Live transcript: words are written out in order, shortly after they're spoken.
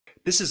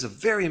This is a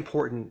very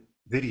important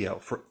video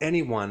for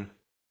anyone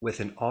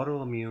with an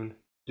autoimmune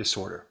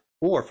disorder,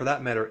 or for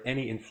that matter,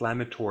 any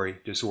inflammatory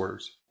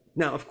disorders.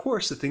 Now, of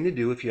course, the thing to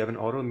do if you have an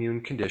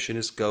autoimmune condition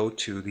is go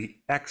to the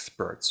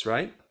experts,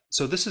 right?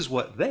 So this is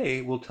what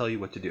they will tell you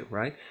what to do,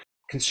 right?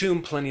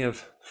 Consume plenty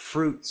of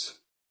fruits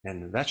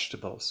and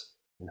vegetables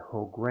and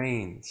whole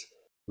grains,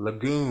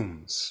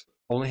 legumes.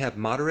 Only have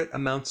moderate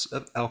amounts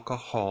of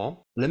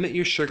alcohol. Limit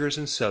your sugars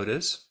and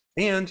sodas,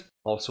 and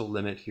also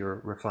limit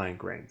your refined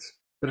grains.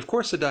 But of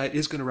course, the diet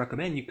is going to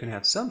recommend you can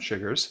have some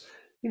sugars,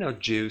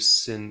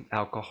 juice and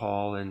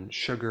alcohol and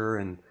sugar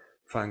and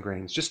fine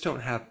grains. Just don't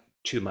have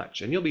too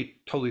much and you'll be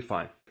totally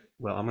fine.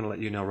 Well, I'm going to let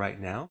you know right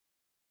now,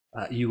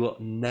 you will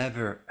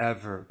never,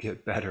 ever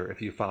get better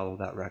if you follow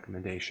that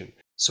recommendation.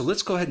 So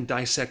let's go ahead and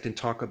dissect and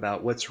talk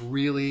about what's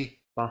really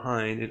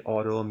behind an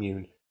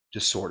autoimmune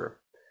disorder.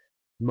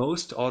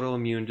 Most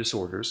autoimmune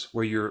disorders,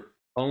 where your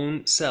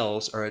own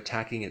cells are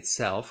attacking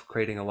itself,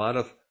 creating a lot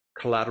of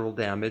collateral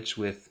damage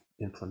with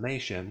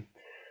inflammation,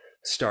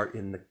 start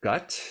in the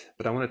gut.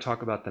 But I want to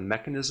talk about the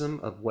mechanism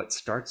of what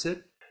starts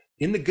it.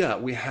 In the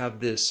gut, we have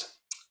this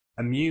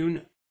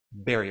immune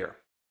barrier,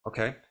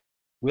 okay?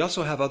 We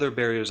also have other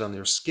barriers on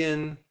their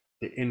skin,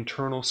 the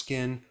internal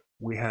skin.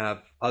 We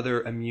have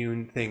other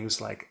immune things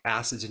like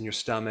acids in your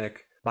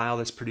stomach, bile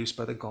that's produced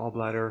by the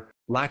gallbladder,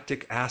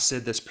 lactic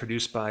acid that's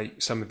produced by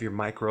some of your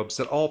microbes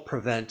that all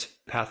prevent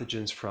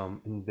pathogens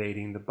from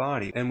invading the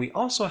body. And we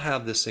also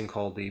have this thing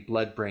called the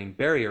blood-brain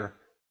barrier,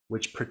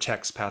 which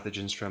protects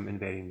pathogens from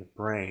invading the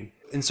brain.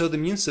 And so the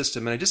immune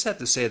system, and I just have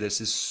to say this,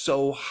 is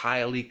so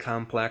highly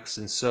complex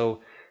and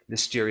so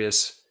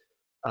mysterious.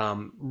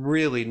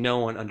 Really, no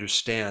one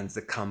understands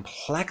the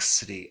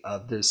complexity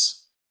of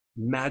this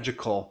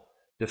magical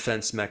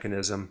defense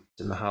mechanism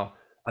and how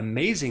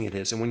amazing it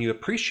is. And when you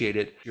appreciate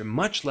it, you're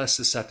much less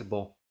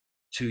susceptible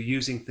to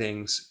using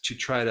things to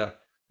try to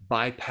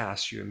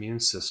bypass your immune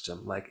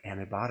system, like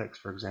antibiotics,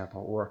 for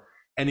example, or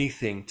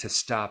anything to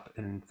stop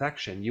an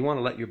infection. You want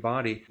to let your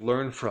body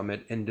learn from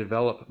it and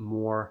develop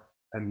more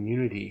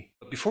immunity.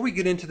 But before we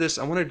get into this,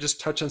 I want to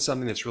just touch on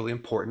something that's really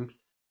important.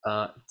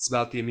 It's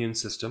about the immune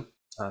system.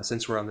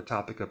 Since we're on the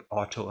topic of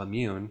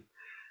autoimmune,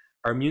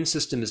 our immune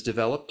system is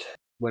developed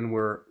when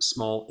we're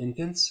small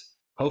infants.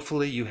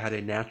 Hopefully you had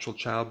a natural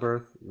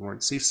childbirth, you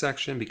weren't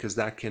C-section, because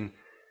that can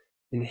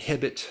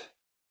inhibit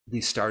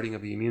the starting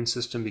of the immune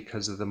system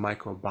because of the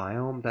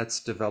microbiome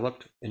that's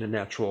developed in a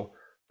natural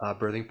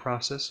birthing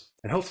process.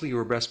 And hopefully you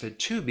were breastfed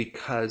too,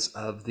 because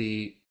of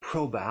the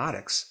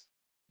probiotics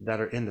that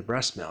are in the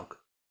breast milk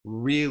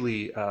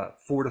really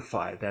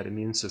fortify that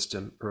immune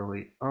system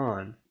early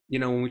on.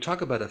 When we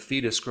talk about a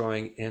fetus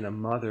growing in a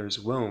mother's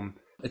womb,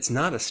 it's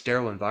not a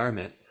sterile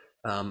environment.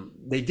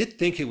 They did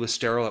think it was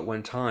sterile at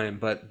one time,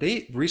 but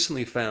they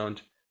recently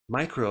found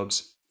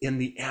microbes in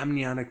the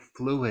amniotic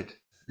fluid.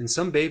 And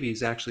some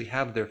babies actually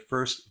have their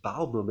first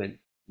bowel movement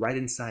right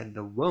inside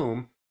the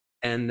womb,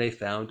 and they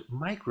found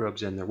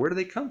microbes in there. Where do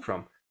they come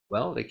from?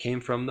 Well, they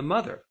came from the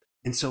mother.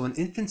 And so an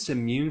infant's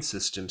immune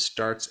system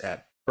starts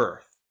at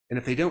birth. And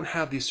if they don't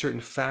have these certain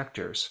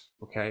factors,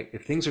 okay,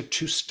 if things are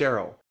too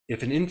sterile,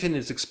 if an infant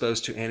is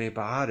exposed to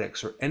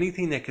antibiotics or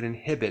anything that can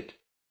inhibit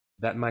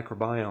that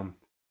microbiome,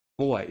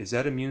 boy, is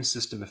that immune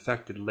system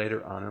affected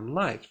later on in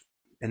life.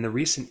 And the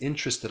recent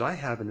interest that I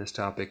have in this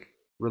topic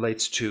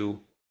relates to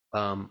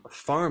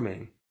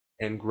farming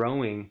and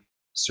growing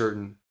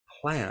certain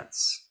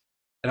plants.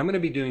 And I'm going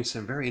to be doing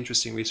some very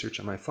interesting research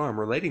on my farm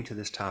relating to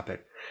this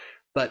topic.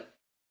 But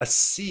a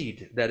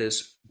seed that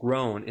is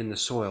grown in the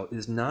soil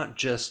is not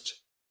just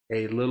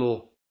a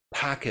little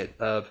packet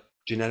of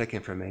genetic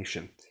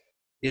information.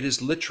 It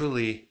is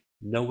literally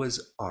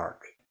Noah's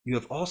Ark. You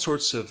have all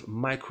sorts of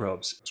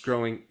microbes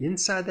growing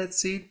inside that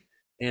seed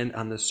and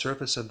on the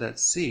surface of that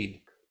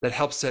seed that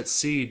helps that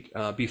seed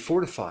be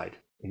fortified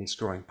in its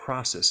growing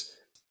process.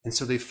 And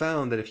so they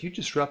found that if you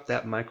disrupt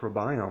that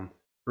microbiome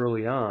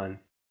early on,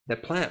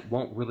 that plant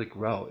won't really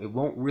grow. It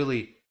won't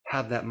really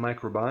have that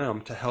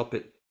microbiome to help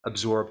it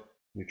absorb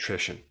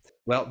nutrition.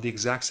 Well, the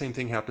exact same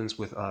thing happens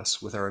with us,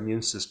 with our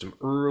immune system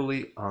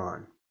early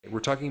on.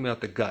 We're talking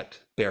about the gut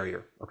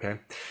barrier, okay?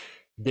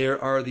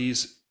 There are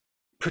these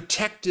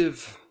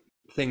protective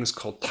things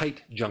called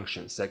tight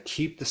junctions that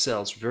keep the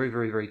cells very,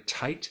 very, very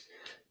tight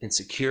and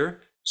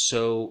secure.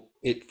 So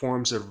it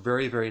forms a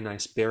very, very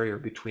nice barrier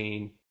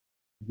between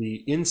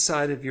the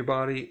inside of your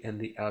body and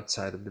the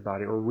outside of the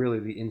body, or really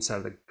the inside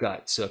of the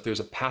gut. So if there's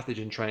a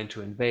pathogen trying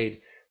to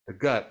invade the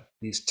gut,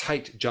 these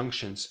tight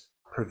junctions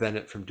prevent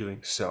it from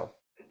doing so.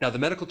 Now, the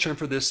medical term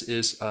for this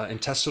is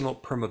intestinal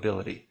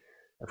permeability.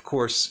 Of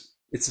course,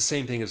 it's the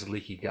same thing as a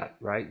leaky gut,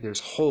 right? There's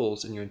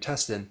holes in your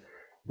intestine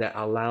that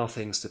allow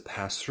things to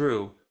pass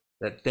through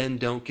that then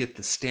don't get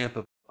the stamp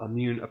of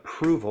immune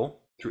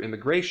approval through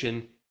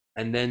immigration,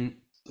 and then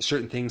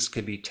certain things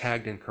can be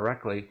tagged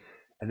incorrectly,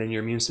 and then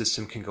your immune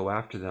system can go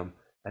after them,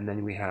 and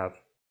then we have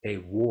a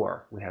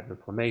war, we have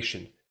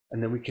inflammation,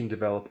 and then we can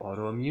develop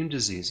autoimmune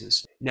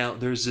diseases. Now,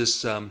 there's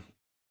this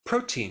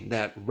protein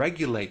that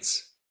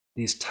regulates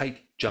these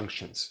tight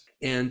junctions.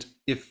 And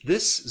if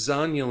this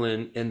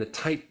zonulin and the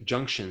tight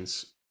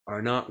junctions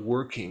are not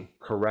working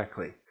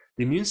correctly,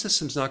 the immune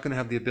system's not going to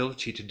have the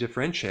ability to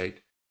differentiate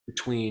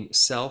between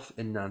self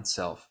and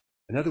non-self.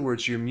 In other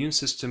words, your immune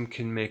system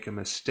can make a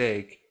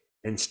mistake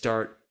and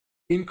start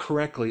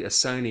incorrectly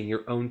assigning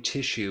your own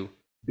tissue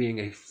being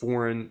a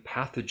foreign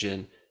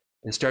pathogen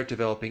and start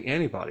developing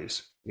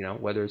antibodies,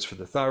 whether it's for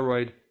the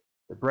thyroid,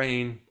 the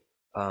brain,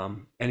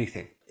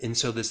 anything. And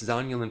so this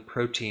zonulin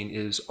protein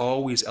is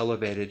always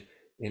elevated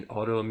in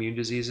autoimmune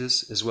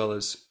diseases as well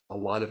as a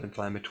lot of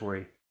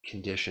inflammatory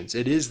conditions.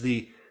 It is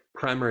the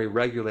primary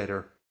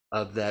regulator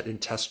of that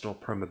intestinal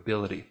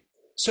permeability.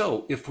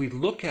 So if we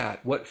look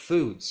at what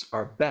foods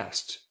are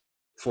best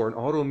for an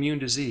autoimmune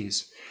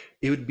disease,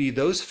 it would be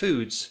those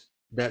foods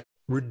that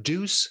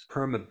reduce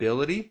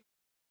permeability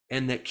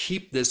and that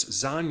keep this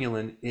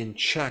zonulin in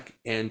check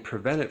and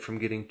prevent it from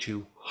getting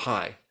too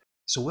high.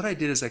 So what I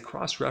did is I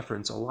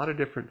cross-referenced a lot of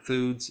different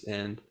foods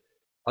and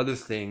other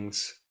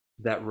things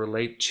that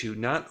relate to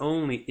not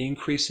only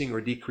increasing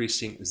or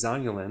decreasing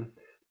zonulin,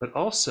 but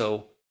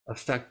also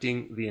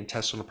affecting the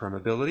intestinal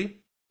permeability,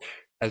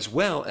 as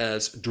well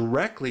as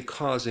directly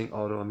causing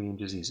autoimmune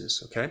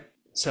diseases, okay?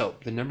 So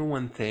the number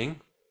one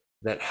thing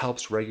that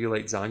helps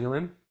regulate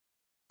zonulin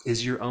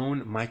is your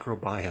own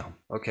microbiome,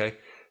 okay?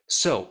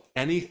 So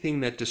anything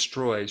that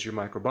destroys your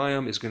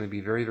microbiome is going to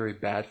be very, very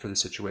bad for the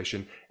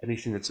situation.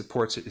 Anything that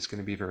supports it is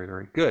going to be very,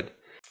 very good.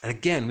 And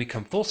again, we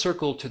come full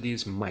circle to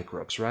these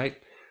microbes, right?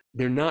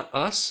 They're not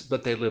us,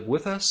 but they live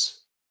with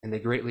us and they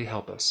greatly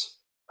help us.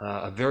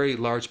 A very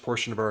large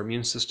portion of our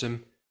immune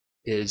system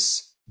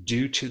is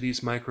due to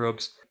these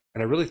microbes.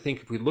 And I really think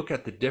if we look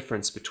at the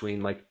difference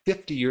between like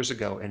 50 years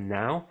ago and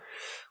now,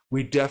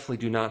 we definitely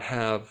do not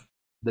have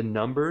the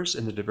numbers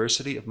and the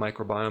diversity of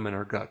microbiome in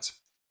our guts.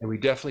 And we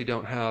definitely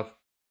don't have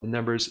the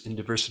numbers and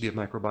diversity of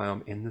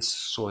microbiome in the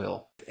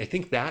soil. I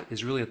think that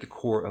is really at the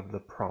core of the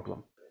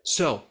problem.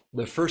 So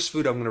the first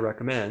food I'm going to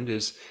recommend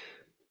is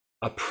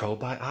a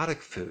probiotic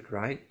food,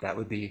 right? That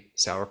would be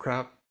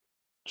sauerkraut,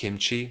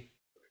 kimchi,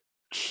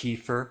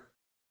 kefir,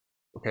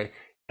 okay?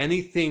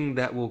 Anything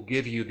that will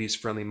give you these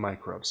friendly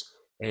microbes.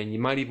 And you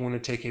might even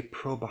want to take a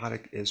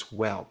probiotic as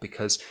well,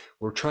 because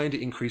we're trying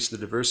to increase the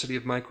diversity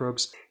of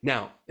microbes.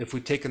 Now, if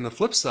we take on the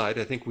flip side,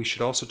 I think we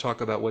should also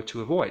talk about what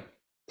to avoid.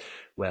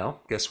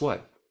 Well, guess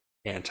what?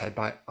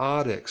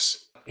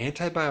 Antibiotics.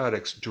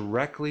 Antibiotics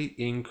directly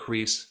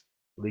increase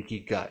leaky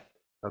gut,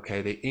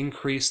 okay? They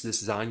increase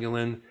this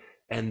zonulin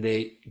and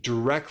they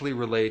directly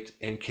relate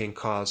and can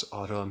cause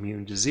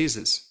autoimmune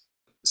diseases.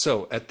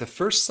 So at the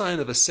first sign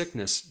of a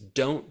sickness,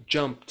 don't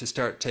jump to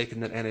start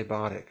taking that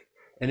antibiotic.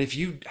 And if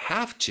you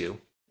have to,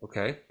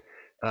 okay,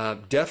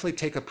 definitely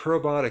take a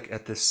probiotic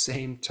at the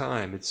same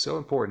time. It's so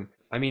important.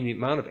 I mean, the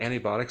amount of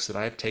antibiotics that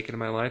I have taken in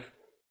my life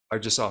are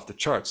just off the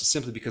charts. It's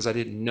simply because I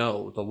didn't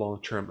know the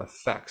long-term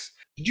effects.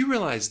 Did you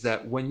realize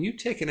that when you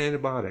take an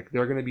antibiotic,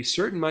 there are going to be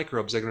certain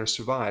microbes that are going to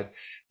survive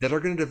that are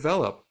going to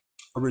develop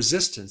a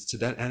resistance to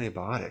that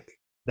antibiotic?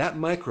 That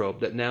microbe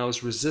that now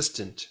is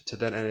resistant to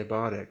that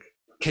antibiotic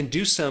can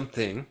do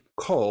something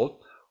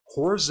called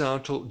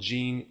horizontal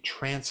gene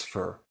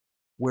transfer,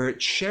 where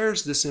it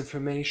shares this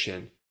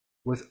information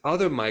with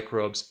other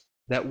microbes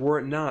that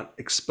were not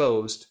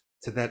exposed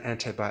to that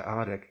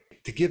antibiotic,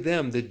 to give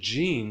them the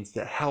genes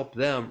that help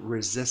them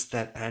resist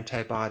that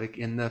antibiotic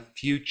in the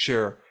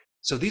future.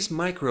 So these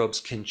microbes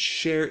can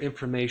share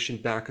information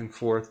back and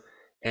forth,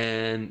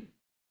 and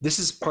this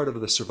is part of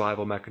the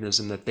survival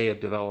mechanism that they have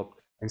developed.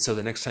 And so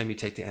the next time you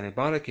take the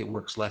antibiotic, it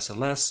works less and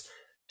less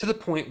to the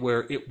point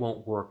where it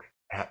won't work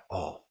at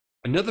all.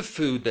 Another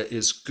food that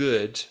is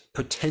good,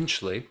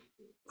 potentially,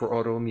 for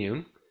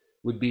autoimmune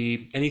would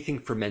be anything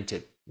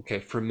fermented. Okay,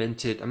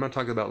 fermented. I'm not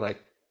talking about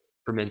like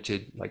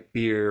fermented like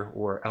beer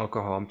or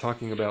alcohol. I'm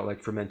talking about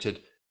like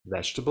fermented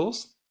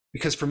vegetables,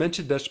 because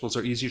fermented vegetables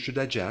are easier to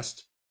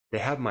digest. They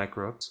have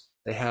microbes.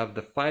 They have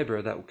the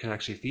fiber that can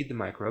actually feed the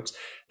microbes.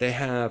 They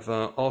have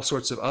all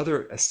sorts of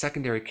other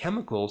secondary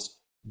chemicals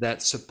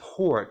that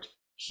support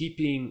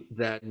keeping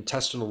that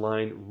intestinal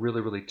line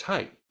really, really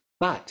tight.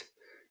 But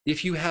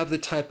if you have the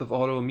type of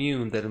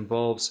autoimmune that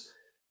involves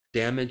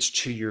damage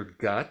to your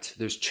gut,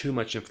 there's too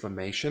much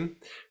inflammation,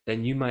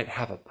 then you might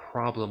have a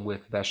problem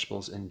with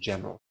vegetables in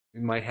general.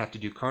 You might have to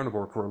do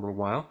carnivore for a little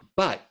while.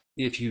 But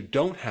if you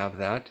don't have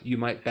that, you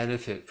might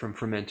benefit from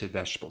fermented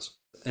vegetables.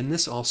 And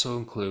this also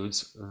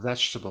includes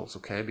vegetables,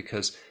 okay?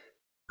 Because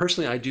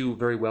personally, I do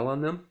very well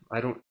on them. I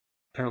don't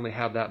apparently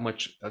have that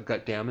much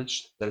gut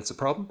damage that it's a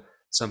problem.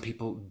 Some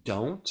people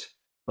don't.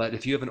 But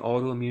if you have an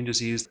autoimmune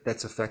disease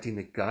that's affecting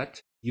the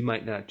gut, you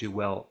might not do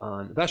well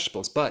on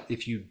vegetables. But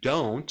if you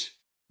don't,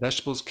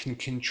 vegetables can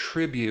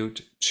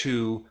contribute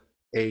to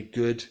a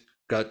good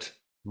gut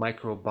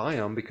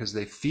microbiome because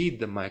they feed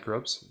the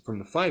microbes from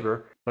the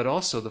fiber, but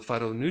also the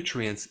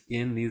phytonutrients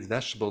in these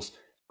vegetables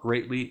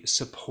greatly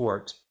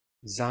support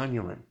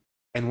zonulin.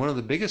 And one of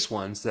the biggest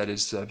ones that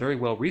is very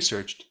well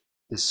researched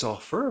is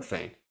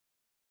sulforaphane.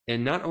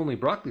 And not only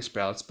broccoli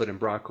sprouts, but in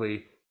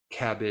broccoli,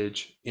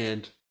 cabbage,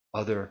 and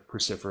other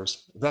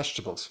cruciferous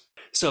vegetables.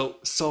 So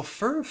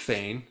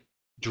sulforaphane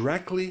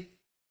directly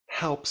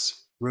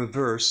helps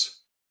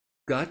reverse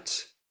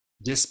gut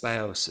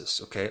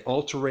dysbiosis, okay,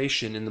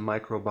 alteration in the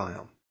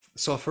microbiome.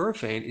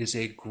 Sulforaphane is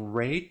a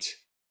great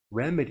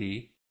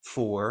remedy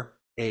for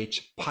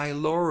H.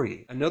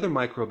 pylori, another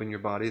microbe in your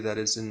body that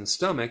is in the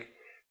stomach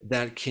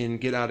that can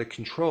get out of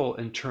control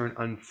and turn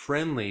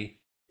unfriendly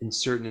in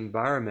certain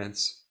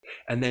environments,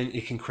 and then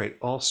it can create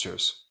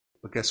ulcers.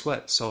 But guess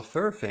what?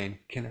 Sulforaphane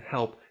can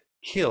help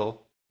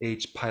kill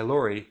H.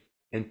 pylori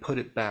and put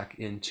it back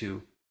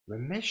into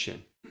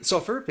remission.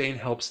 Sulforaphane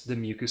helps the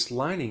mucus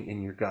lining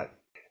in your gut,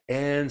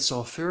 and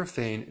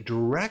sulforaphane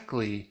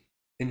directly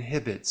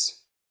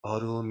inhibits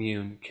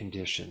autoimmune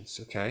conditions,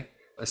 okay?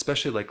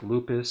 Especially like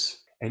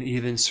lupus and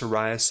even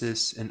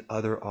psoriasis and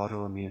other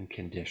autoimmune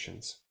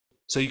conditions.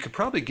 So you could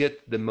probably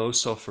get the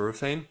most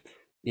sulforaphane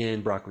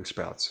in broccoli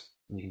sprouts.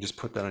 And you can just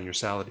put that on your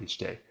salad each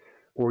day.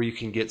 Or you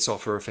can get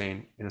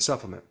sulforaphane in a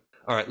supplement.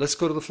 All right, let's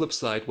go to the flip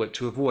side, what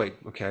to avoid,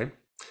 okay?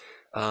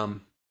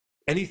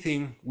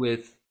 Anything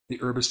with the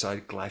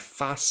herbicide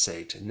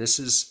glyphosate, and this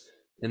is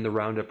in the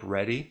Roundup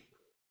Ready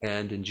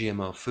and in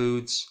GMO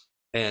foods.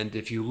 And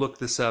if you look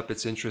this up,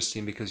 it's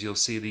interesting because you'll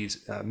see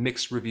these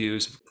mixed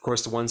reviews. Of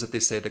course, the ones that they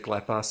say that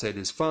glyphosate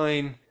is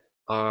fine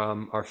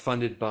are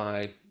funded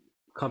by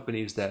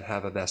companies that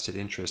have a vested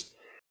interest.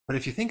 But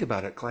if you think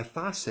about it,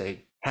 glyphosate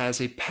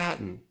has a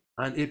patent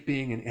on it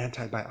being an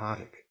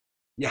antibiotic.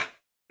 Yeah,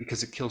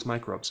 because it kills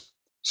microbes.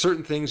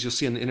 Certain things you'll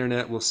see on the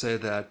internet will say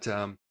that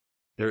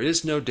there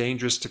is no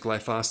dangers to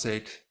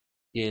glyphosate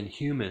in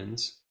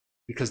humans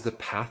because the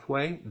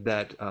pathway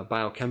that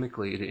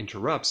biochemically it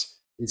interrupts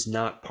is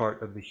not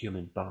part of the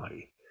human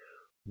body.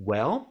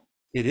 Well,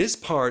 it is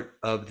part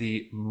of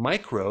the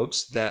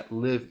microbes that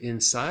live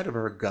inside of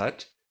our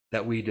gut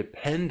that we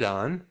depend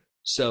on,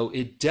 so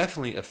it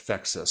definitely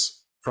affects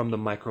us from the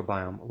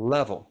microbiome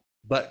level.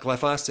 But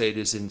glyphosate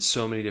is in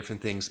so many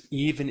different things,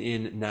 even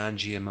in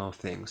non-GMO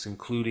things,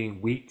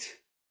 including wheat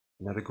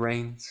and other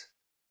grains,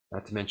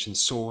 not to mention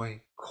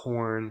soy,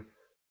 corn.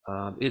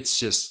 It's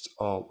just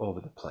all over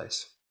the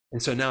place.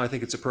 And so now I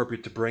think it's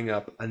appropriate to bring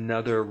up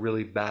another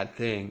really bad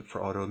thing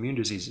for autoimmune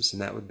diseases, and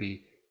that would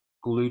be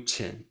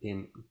gluten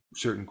in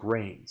certain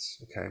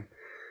grains, okay?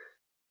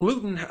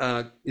 Gluten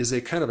is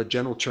a kind of a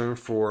general term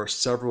for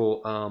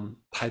several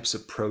types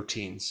of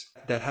proteins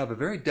that have a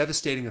very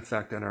devastating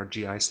effect on our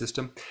GI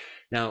system.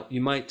 Now, you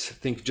might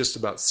think just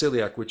about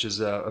celiac, which is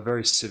a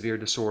very severe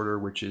disorder,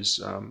 which is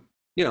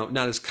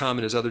not as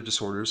common as other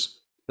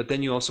disorders. But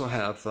then you also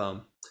have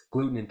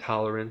gluten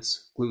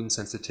intolerance, gluten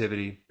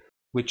sensitivity,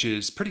 which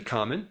is pretty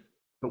common.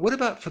 But what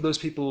about for those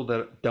people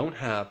that don't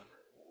have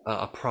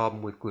a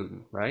problem with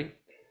gluten, right?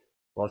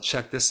 Well,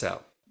 check this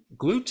out.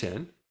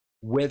 Gluten,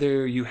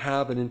 whether you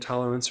have an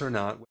intolerance or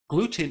not,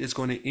 gluten is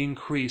going to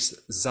increase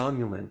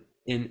zonulin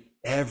in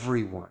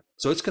everyone.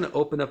 So it's going to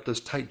open up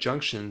those tight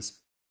junctions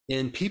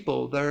in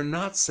people that are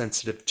not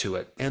sensitive to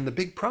it. And the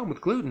big problem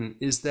with gluten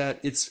is that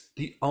it's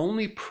the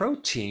only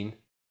protein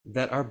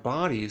that our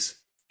bodies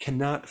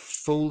cannot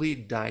fully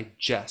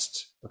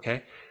digest,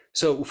 okay?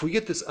 So if we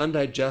get this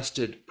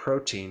undigested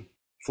protein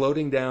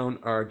floating down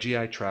our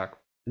GI tract,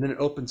 and then it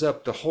opens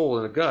up the hole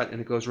in the gut and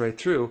it goes right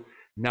through,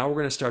 now we're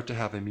going to start to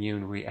have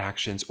immune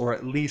reactions or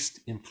at least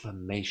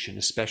inflammation,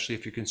 especially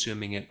if you're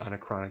consuming it on a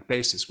chronic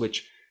basis,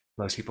 which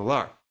most people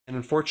are. And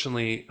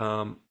unfortunately,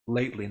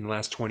 lately, in the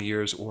last 20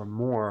 years or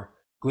more,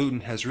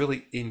 gluten has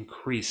really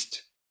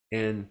increased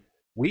in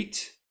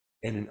wheat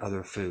and in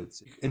other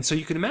foods. And so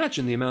you can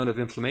imagine the amount of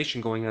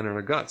inflammation going on in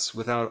our guts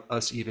without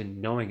us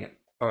even knowing it.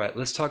 All right,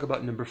 let's talk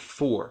about number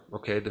 4,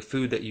 okay, the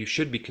food that you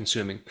should be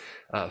consuming.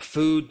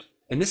 Food,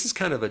 and this is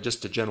kind of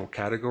just a general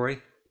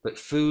category, but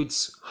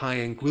foods high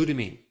in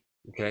glutamine,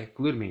 okay,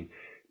 glutamine.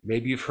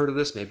 Maybe you've heard of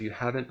this, maybe you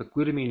haven't, but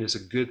glutamine is a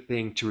good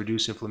thing to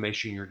reduce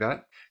inflammation in your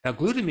gut. Now,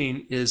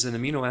 glutamine is an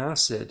amino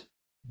acid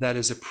that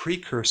is a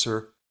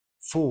precursor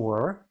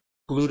for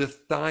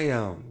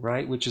glutathione,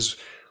 right, which is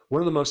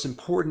one of the most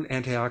important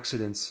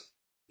antioxidants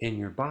in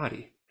your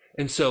body.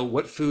 And so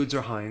what foods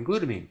are high in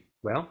glutamine?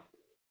 Well,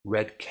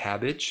 red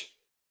cabbage.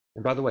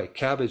 And by the way,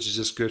 cabbage is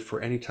just good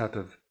for any type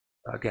of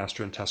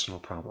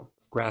gastrointestinal problem.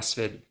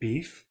 Grass-fed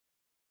beef,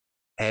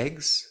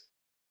 eggs,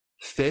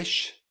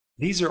 fish.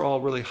 These are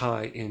all really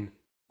high in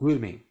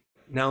glutamine.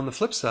 Now, on the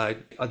flip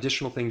side,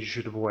 additional things you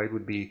should avoid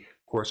would be,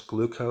 of course,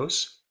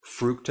 glucose,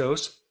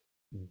 fructose.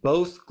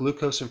 Both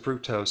glucose and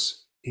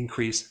fructose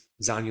increase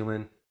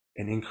zonulin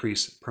and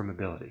increase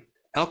permeability.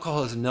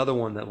 Alcohol is another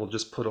one that will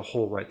just put a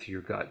hole right through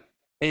your gut.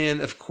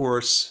 And of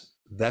course,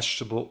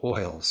 vegetable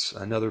oils,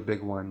 another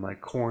big one,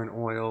 like corn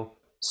oil,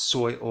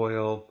 soy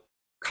oil,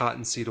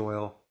 cottonseed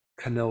oil,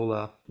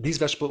 canola. These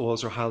vegetable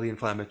oils are highly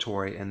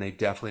inflammatory and they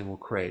definitely will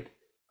create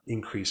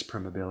increased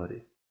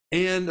permeability.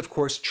 And of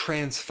course,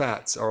 trans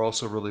fats are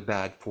also really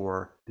bad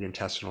for the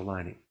intestinal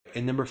lining.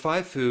 And number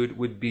 5 food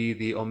would be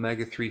the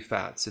omega-3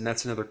 fats. And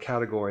that's another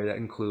category that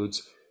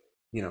includes,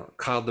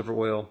 cod liver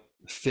oil,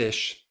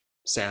 fish,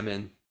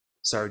 salmon,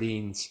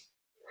 sardines.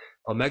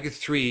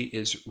 Omega-3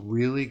 is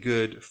really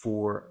good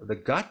for the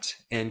gut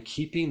and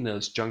keeping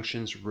those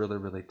junctions really,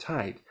 really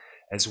tight.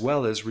 as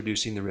well as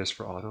reducing the risk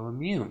for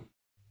autoimmune.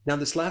 Now,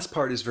 this last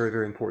part is very,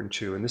 very important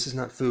too, and this is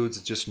not foods,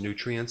 it's just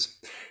nutrients.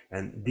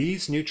 And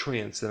these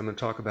nutrients that I'm going to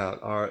talk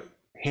about are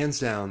hands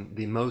down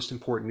the most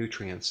important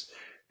nutrients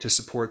to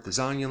support the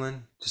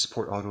zonulin, to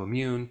support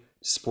autoimmune,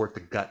 to support the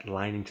gut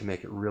lining to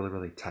make it really,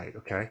 really tight,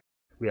 okay?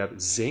 We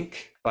have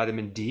zinc,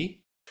 vitamin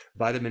D,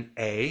 vitamin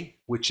A,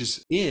 which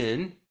is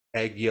in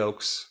egg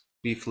yolks,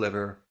 beef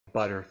liver,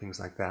 butter, things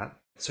like that.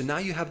 So now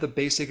you have the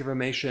basic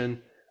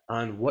information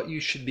on what you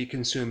should be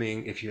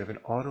consuming if you have an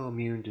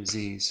autoimmune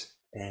disease.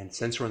 And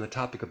since we're on the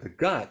topic of the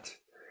gut,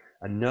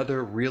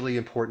 another really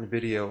important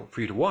video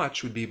for you to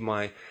watch would be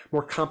my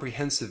more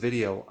comprehensive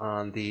video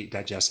on the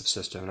digestive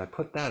system. And I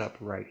put that up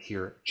right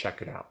here.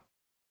 Check it out.